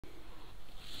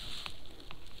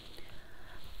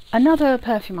Another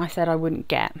perfume I said I wouldn't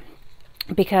get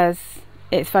because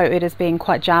it's voted as being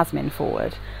quite jasmine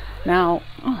forward. Now,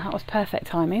 oh, that was perfect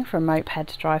timing for a moped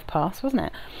to drive past, wasn't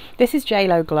it? This is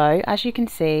JLo Glow. As you can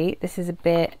see, this is a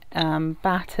bit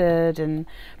battered and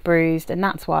bruised, and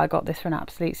that's why I got this for an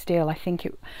absolute steal.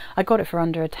 I got it for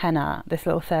under a tenner, this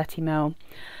little 30ml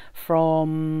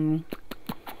from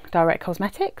Direct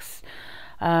Cosmetics.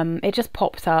 It just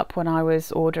popped up when I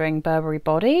was ordering Burberry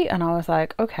Body, and I was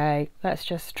like, okay, let's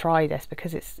just try this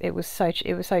because it was so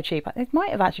cheap. It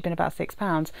might have actually been about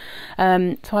 £6.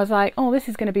 So I was like, oh, this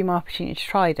is going to be my opportunity to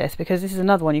try this, because this is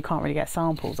another one you can't really get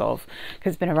samples of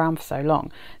because it's been around for so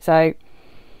long. So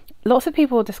lots of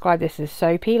people describe this as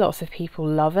soapy, lots of people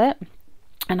love it,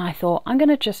 and I thought I'm going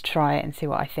to just try it and see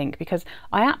what I think, because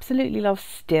I absolutely love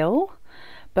Still,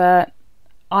 but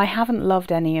I haven't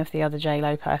loved any of the other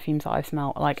JLo perfumes that I've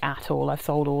smelled like at all. I've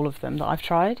sold all of them that I've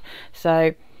tried.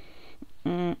 So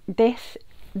this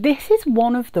is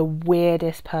one of the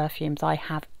weirdest perfumes I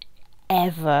have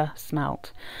ever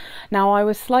smelt. Now, I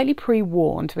was slightly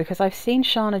pre-warned because I've seen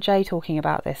Shana J talking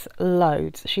about this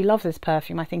loads. She loves this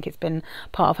perfume. I think it's been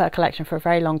part of her collection for a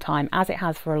very long time, as it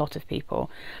has for a lot of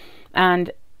people.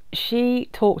 And she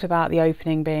talked about the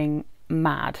opening being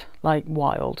mad, like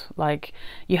wild, like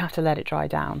you have to let it dry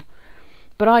down.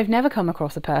 But I've never come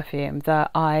across a perfume that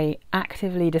I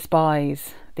actively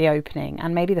despise the opening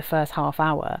and maybe the first half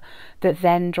hour that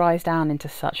then dries down into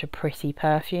such a pretty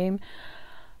perfume.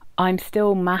 I'm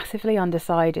still massively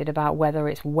undecided about whether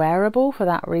it's wearable for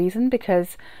that reason,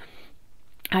 because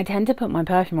I tend to put my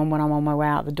perfume on when I'm on my way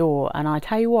out the door, and I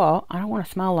tell you what, I don't want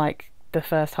to smell like the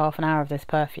first half an hour of this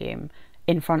perfume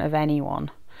in front of anyone.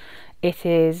 It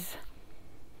is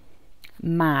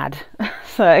mad.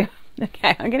 So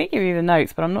okay, I'm going to give you the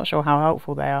notes, but I'm not sure how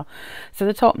helpful they are. So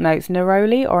the top notes: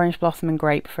 neroli, orange blossom and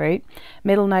grapefruit.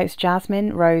 Middle notes: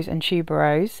 jasmine, rose and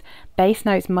tuberose. Base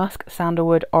notes: musk,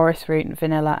 sandalwood, orris root,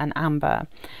 vanilla and amber.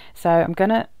 So I'm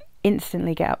going to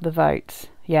instantly get up the votes.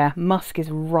 Yeah, musk is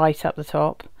right up the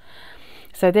top.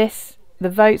 So the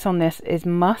votes on this is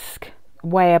musk,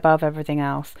 way above everything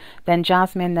else, then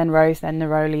jasmine, then rose, then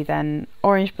neroli, then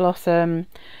orange blossom,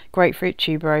 grapefruit,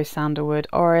 tuberose, sandalwood,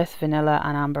 orris, vanilla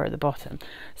and amber at the bottom.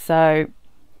 So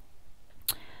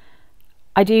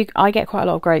I get quite a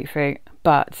lot of grapefruit,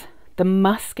 but the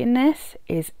musk in this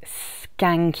is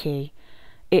skanky.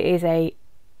 It is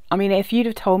I mean, if you'd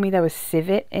have told me there was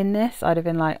civet in this, I'd have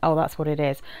been like, oh, that's what it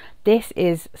is. This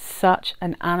is such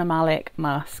an animalic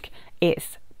musk.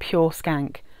 It's pure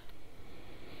skank.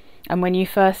 And when you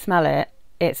first smell it,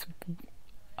 it's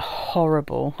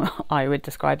horrible. I would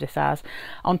describe this as.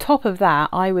 On top of that,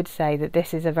 I would say that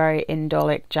this is a very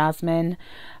indolic jasmine.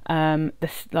 The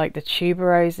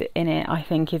tuberose in it, I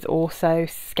think, is also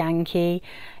skanky.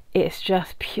 It's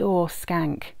just pure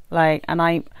skank. Like, and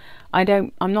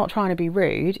I'm not trying to be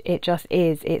rude. It just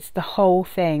is. It's the whole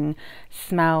thing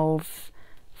smells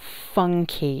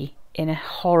funky in a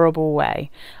horrible way.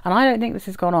 And I don't think this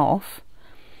has gone off.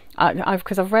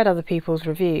 Because I've read other people's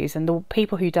reviews, and the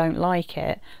people who don't like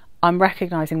it, I'm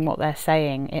recognising what they're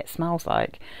saying it smells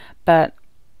like. But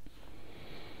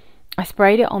I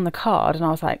sprayed it on the card and I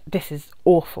was like, this is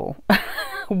awful.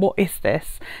 What is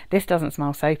this? This doesn't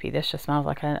smell soapy. This just smells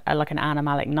like an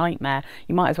animalic nightmare.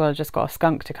 You might as well have just got a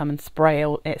skunk to come and spray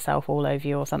itself all over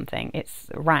you or something. It's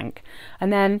rank.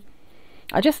 And then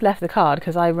I just left the card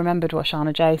because I remembered what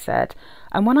Shana J said.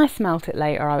 And when I smelt it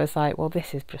later, I was like, well,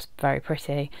 this is just very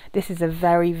pretty. This is a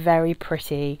very, very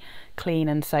pretty, clean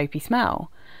and soapy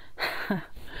smell.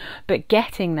 But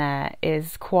getting there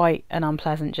is quite an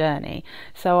unpleasant journey.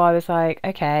 So I was like,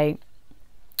 okay.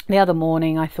 The other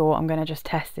morning I thought, I'm going to just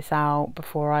test this out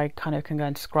before I kind of can go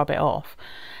and scrub it off.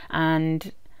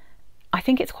 And I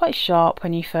think it's quite sharp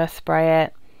when you first spray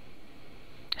it.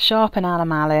 Sharp and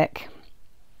animalic.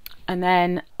 And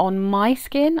then on my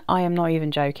skin, I am not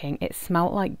even joking, it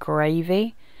smelt like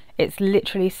gravy. It's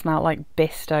literally smelt like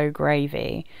Bisto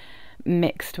gravy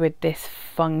mixed with this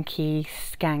funky,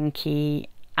 skanky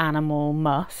animal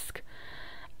musk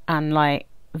and like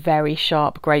very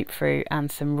sharp grapefruit and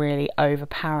some really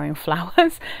overpowering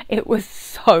flowers. It was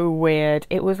so weird.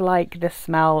 It was like the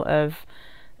smell of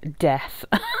death.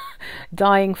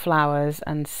 Dying flowers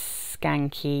and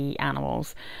skanky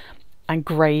animals and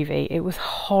gravy. It was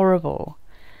horrible.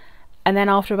 And then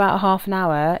after about half an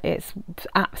hour, it's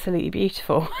absolutely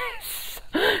beautiful.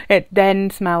 It then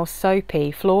smells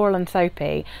soapy, floral and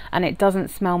soapy, and it doesn't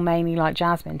smell mainly like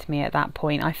jasmine to me at that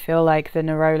point. I feel like the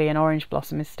neroli and orange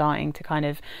blossom is starting to kind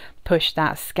of push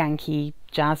that skanky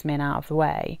jasmine out of the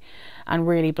way and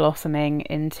really blossoming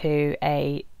into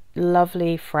a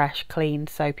lovely, fresh, clean,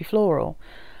 soapy floral.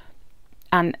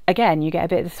 And again, you get a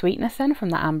bit of the sweetness then from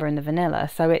the amber and the vanilla.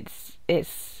 So it's,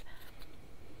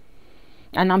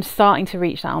 and I'm starting to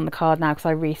reach that on the card now because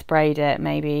I resprayed it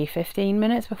maybe 15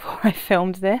 minutes before I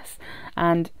filmed this,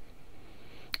 and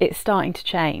it's starting to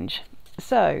change.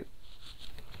 So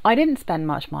I didn't spend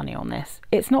much money on this.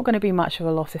 It's not going to be much of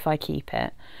a loss if I keep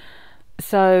it.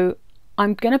 So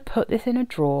I'm going to put this in a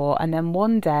drawer, and then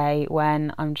one day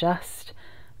when I'm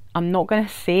not going to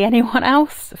see anyone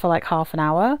else for like half an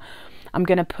hour, I'm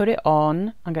going to put it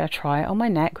on. I'm going to try it on my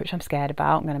neck, which I'm scared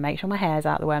about. I'm going to make sure my hair's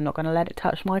out of the way. I'm not going to let it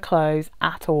touch my clothes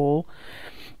at all.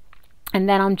 And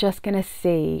then I'm just going to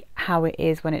see how it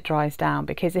is when it dries down,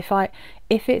 because if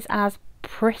it's as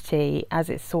pretty as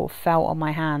it sort of felt on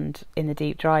my hand in the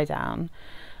deep dry down,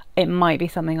 it might be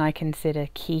something I consider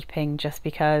keeping, just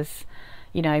because,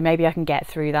 you know, maybe I can get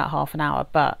through that half an hour.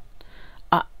 But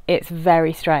it's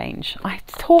very strange. I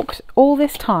talked all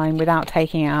this time without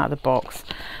taking it out of the box.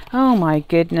 Oh my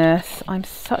goodness, I'm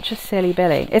such a silly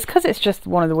Billy. It's because it's just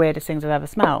one of the weirdest things I've ever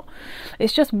smelt.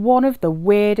 It's just one of the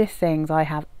weirdest things I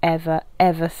have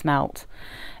ever smelt.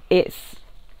 It's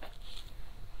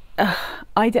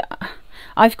I've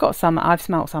smelt some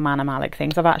animalic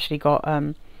things. I've actually got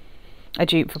a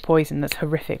dupe for poison that's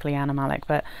horrifically animalic,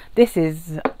 but this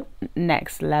is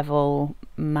next level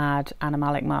mad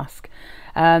animalic musk.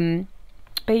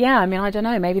 But yeah, I mean, I don't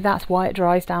know, maybe that's why it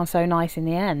dries down so nice in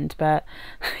the end. But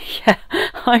yeah,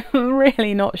 I'm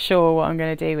really not sure what I'm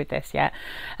going to do with this yet.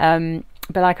 But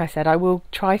like I said, I will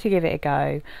try to give it a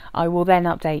go. I will then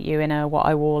update you in a what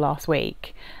I wore last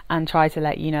week, and try to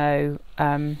let you know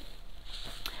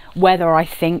whether I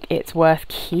think it's worth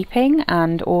keeping.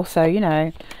 And also, you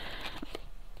know,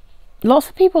 lots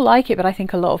of people like it, but I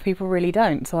think a lot of people really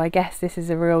don't. So I guess this is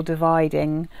a real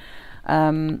dividing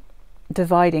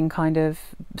kind of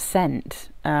scent.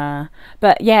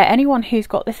 But yeah, anyone who's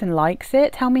got this and likes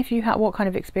it, tell me if you have what kind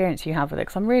of experience you have with it,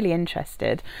 because I'm really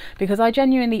interested. Because I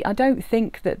don't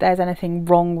think that there's anything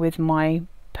wrong with my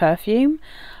perfume.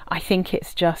 I think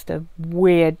it's just a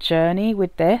weird journey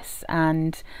with this,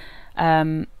 and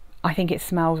I think it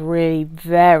smells really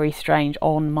very strange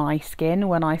on my skin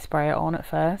when I spray it on at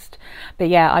first. But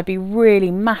yeah, I'd be really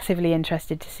massively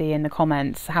interested to see in the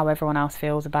comments how everyone else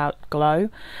feels about Glow,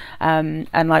 and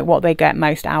like what they get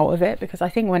most out of it, because I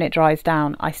think when it dries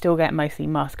down I still get mostly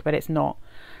musk, but it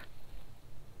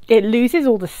loses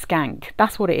all the skank.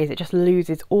 That's what it is, it just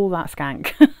loses all that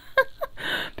skank.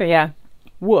 But yeah,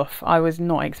 woof, I was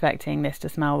not expecting this to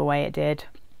smell the way it did.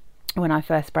 When I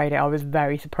first sprayed it, I was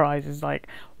very surprised. It's like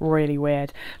really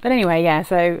weird. But anyway, yeah,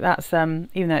 so that's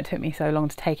even though it took me so long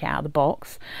to take it out of the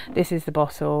box, this is the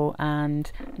bottle, and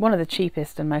one of the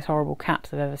cheapest and most horrible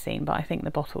caps I've ever seen, but I think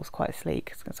the bottle's quite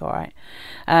sleek, so it's all right.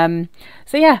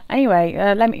 So yeah, anyway,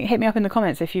 hit me up in the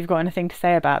comments if you've got anything to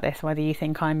say about this, whether you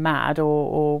think I'm mad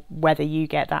or whether you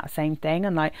get that same thing,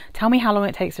 and like tell me how long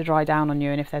it takes to dry down on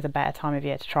you, and if there's a better time of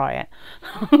year to try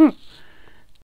it.